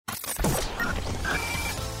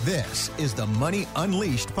This is the Money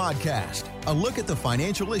Unleashed podcast, a look at the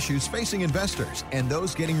financial issues facing investors and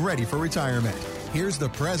those getting ready for retirement. Here's the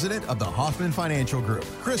president of the Hoffman Financial Group,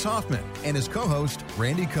 Chris Hoffman, and his co-host,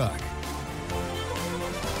 Randy Cook.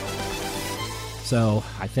 So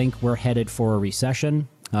I think we're headed for a recession.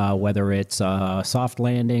 Whether it's a soft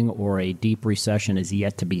landing or a deep recession is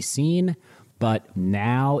yet to be seen. But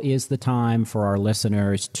now is the time for our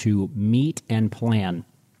listeners to meet and plan.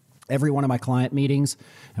 Every one of my client meetings,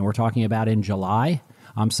 and we're talking about in July,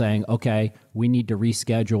 I'm saying, okay, we need to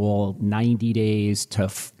reschedule 90 days to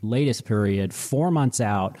latest period, 4 months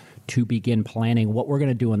out, to begin planning what we're going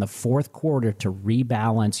to do in the fourth quarter to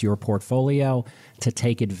rebalance your portfolio, to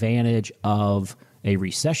take advantage of a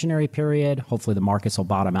recessionary period. Hopefully the markets will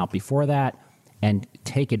bottom out before that, and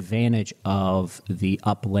take advantage of the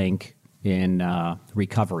uplink in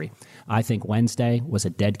recovery. I think Wednesday was a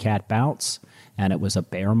dead cat bounce, and it was a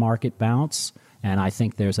bear market bounce, and I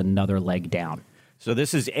think there's another leg down. So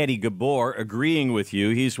this is Eddie Gabor agreeing with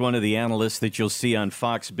you. He's one of the analysts that you'll see on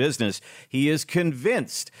Fox Business. He is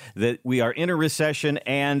convinced that we are in a recession,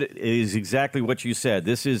 and it is exactly what you said.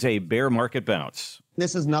 This is a bear market bounce.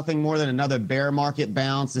 This is nothing more than another bear market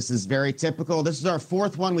bounce. This is very typical. This is our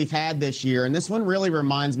fourth one we've had this year, and this one really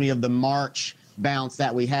reminds me of the March bounce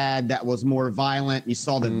that we had that was more violent. You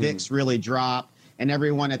saw the VIX really drop, and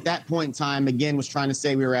everyone at that point in time, again, was trying to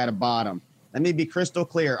say we were at a bottom. Let me be crystal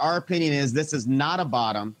clear. Our opinion is this is not a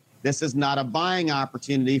bottom. This is not a buying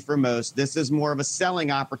opportunity for most. This is more of a selling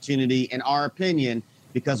opportunity, in our opinion,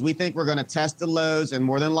 because we think we're going to test the lows and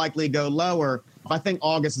more than likely go lower. I think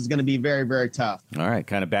August is going to be very, very tough. All right,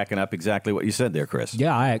 kind of backing up exactly what you said there, Chris.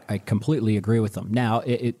 Yeah, I completely agree with them. Now,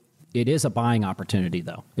 it is a buying opportunity,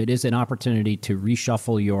 though. It is an opportunity to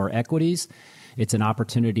reshuffle your equities. It's an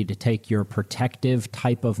opportunity to take your protective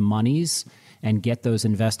type of monies and get those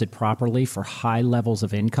invested properly for high levels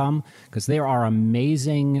of income, because there are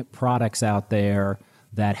amazing products out there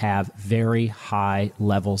that have very high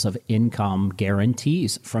levels of income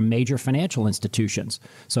guarantees from major financial institutions.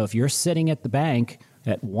 So if you're sitting at the bank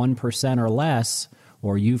at 1% or less,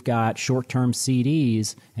 or you've got short-term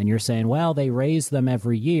CDs and you're saying, well, they raise them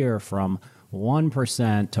every year from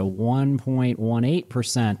 1% to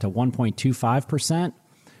 1.18% to 1.25%,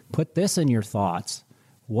 put this in your thoughts.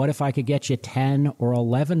 What if I could get you 10 or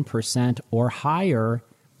 11% or higher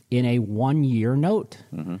in a one-year note?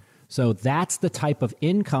 Mm-hmm. So that's the type of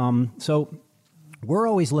income. So we're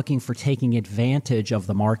always looking for taking advantage of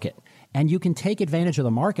the market. And you can take advantage of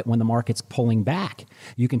the market when the market's pulling back.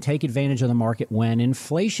 You can take advantage of the market when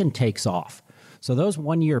inflation takes off. So those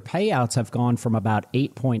one-year payouts have gone from about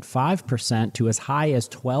 8.5% to as high as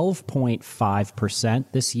 12.5%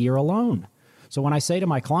 this year alone. So when I say to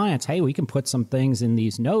my clients, hey, we can put some things in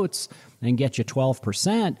these notes and get you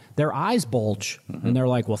 12%, their eyes bulge. Mm-hmm. And they're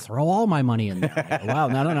like, well, throw all my money in there. Well,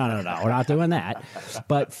 no, we're not doing that.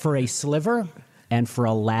 But for a sliver and for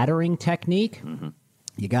a laddering technique,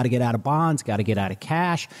 you got to get out of bonds, got to get out of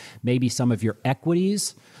cash, maybe some of your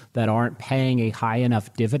equities that aren't paying a high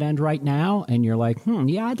enough dividend right now. And you're like,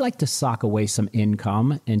 yeah, I'd like to sock away some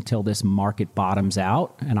income until this market bottoms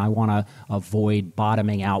out, and I want to avoid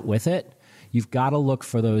bottoming out with it. You've got to look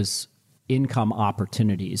for those income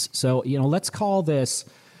opportunities. So, let's call this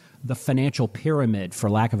the financial pyramid, for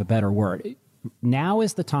lack of a better word. Now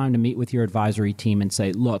is the time to meet with your advisory team and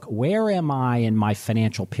say, look, where am I in my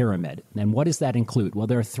financial pyramid? And what does that include? Well,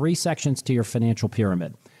 there are 3 sections to your financial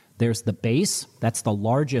pyramid. There's the base. That's the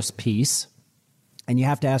largest piece. And you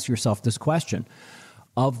have to ask yourself this question.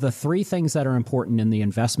 Of the 3 things that are important in the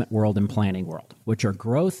investment world and planning world, which are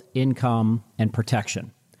growth, income, and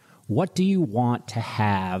protection, what do you want to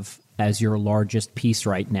have as your largest piece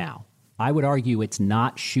right now? I would argue it's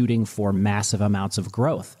not shooting for massive amounts of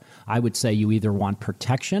growth. I would say you either want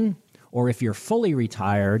protection, or if you're fully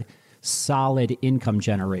retired, solid income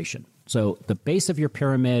generation. So the base of your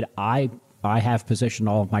pyramid, I have positioned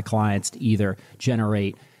all of my clients to either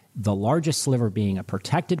generate the largest sliver being a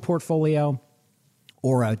protected portfolio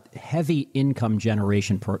or a heavy income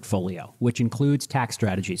generation portfolio, which includes tax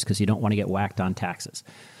strategies because you don't want to get whacked on taxes.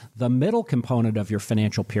 The middle component of your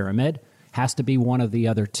financial pyramid has to be one of the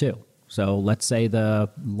other 2. So let's say the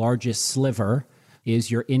largest sliver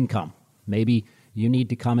is your income. Maybe you need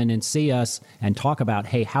to come in and see us and talk about,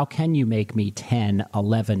 hey, how can you make me 10,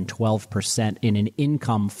 11, 12% in an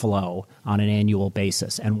income flow on an annual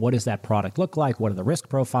basis? And what does that product look like? What are the risk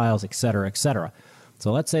profiles, et cetera, et cetera?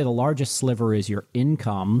 So let's say the largest sliver is your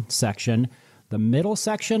income section. The middle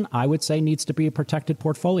section, I would say, needs to be a protected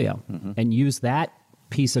portfolio, and use that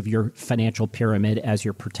piece of your financial pyramid as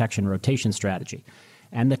your protection rotation strategy.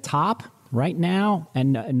 And the top, right now,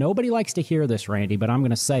 and nobody likes to hear this, Randy, but I'm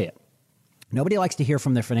going to say it. Nobody likes to hear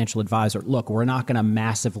from their financial advisor, look, we're not going to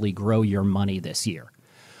massively grow your money this year.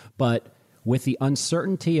 But with the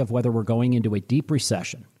uncertainty of whether we're going into a deep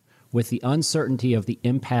recession, with the uncertainty of the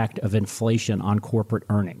impact of inflation on corporate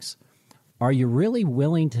earnings, are you really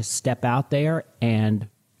willing to step out there and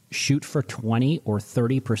shoot for 20 or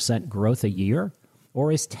 30% growth a year?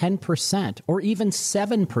 Or is 10% or even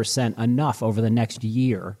 7% enough over the next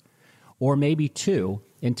year, or maybe 2,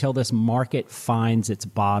 until this market finds its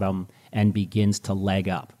bottom and begins to leg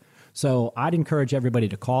up? So I'd encourage everybody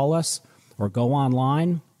to call us or go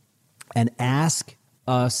online and ask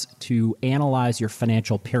us to analyze your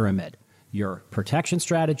financial pyramid, your protection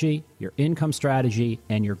strategy, your income strategy,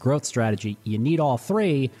 and your growth strategy. You need all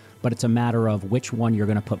 3, but it's a matter of which one you're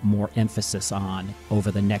going to put more emphasis on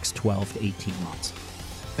over the next 12 to 18 months.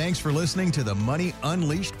 Thanks for listening to the Money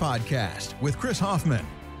Unleashed podcast with Chris Hoffman.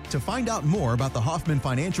 To find out more about the Hoffman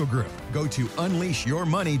Financial Group, go to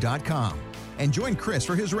unleashyourmoney.com and join Chris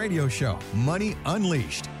for his radio show, Money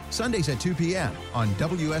Unleashed, Sundays at 2 p.m. on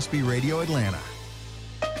WSB Radio Atlanta.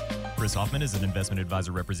 Chris Hoffman is an investment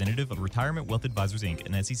advisor representative of Retirement Wealth Advisors, Inc.,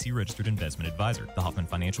 an SEC-registered investment advisor. The Hoffman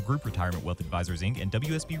Financial Group, Retirement Wealth Advisors, Inc., and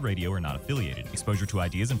WSB Radio are not affiliated. Exposure to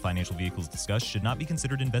ideas and financial vehicles discussed should not be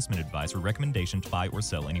considered investment advice or recommendation to buy or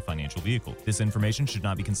sell any financial vehicle. This information should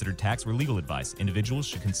not be considered tax or legal advice. Individuals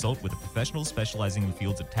should consult with a professional specializing in the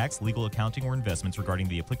fields of tax, legal, accounting, or investments regarding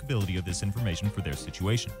the applicability of this information for their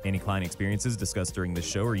situation. Any client experiences discussed during this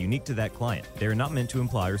show are unique to that client. They are not meant to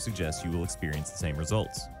imply or suggest you will experience the same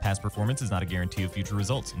results. Past performance is not a guarantee of future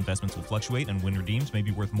results. Investments will fluctuate, and when redeemed may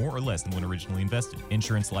be worth more or less than when originally invested.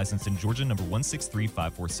 Insurance licensed in Georgia, number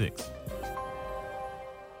 163546.